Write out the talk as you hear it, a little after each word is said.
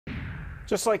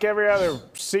Just like every other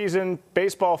season,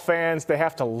 baseball fans, they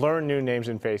have to learn new names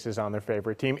and faces on their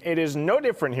favorite team. It is no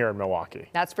different here in Milwaukee.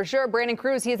 That's for sure. Brandon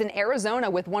Cruz, he is in Arizona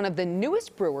with one of the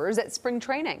newest Brewers at spring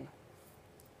training.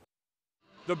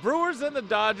 The Brewers and the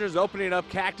Dodgers opening up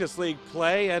Cactus League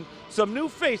play, and some new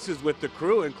faces with the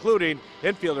crew, including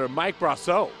infielder Mike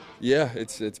Brosseau. Yeah,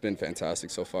 it's been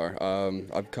fantastic so far.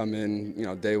 I've come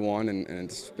in, day one, and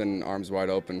it's been arms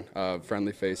wide open,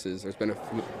 friendly faces. There's been a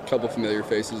couple familiar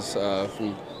faces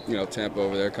from Tampa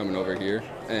over there coming over here,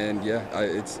 and yeah,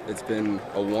 it's been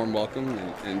a warm welcome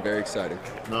and very exciting.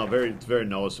 No, it's very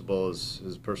noticeable.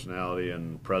 His personality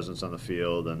and presence on the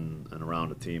field and around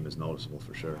the team is noticeable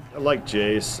for sure. I like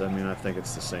Jace. I mean, I think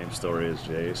it's the same story as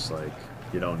Jace. Like,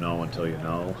 you don't know until you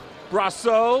know.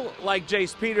 Brosseau, like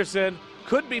Jace Peterson,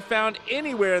 could be found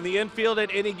anywhere in the infield at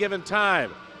any given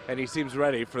time, and he seems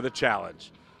ready for the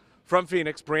challenge. From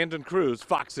Phoenix, Brandon Cruz,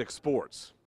 FOX6 Sports.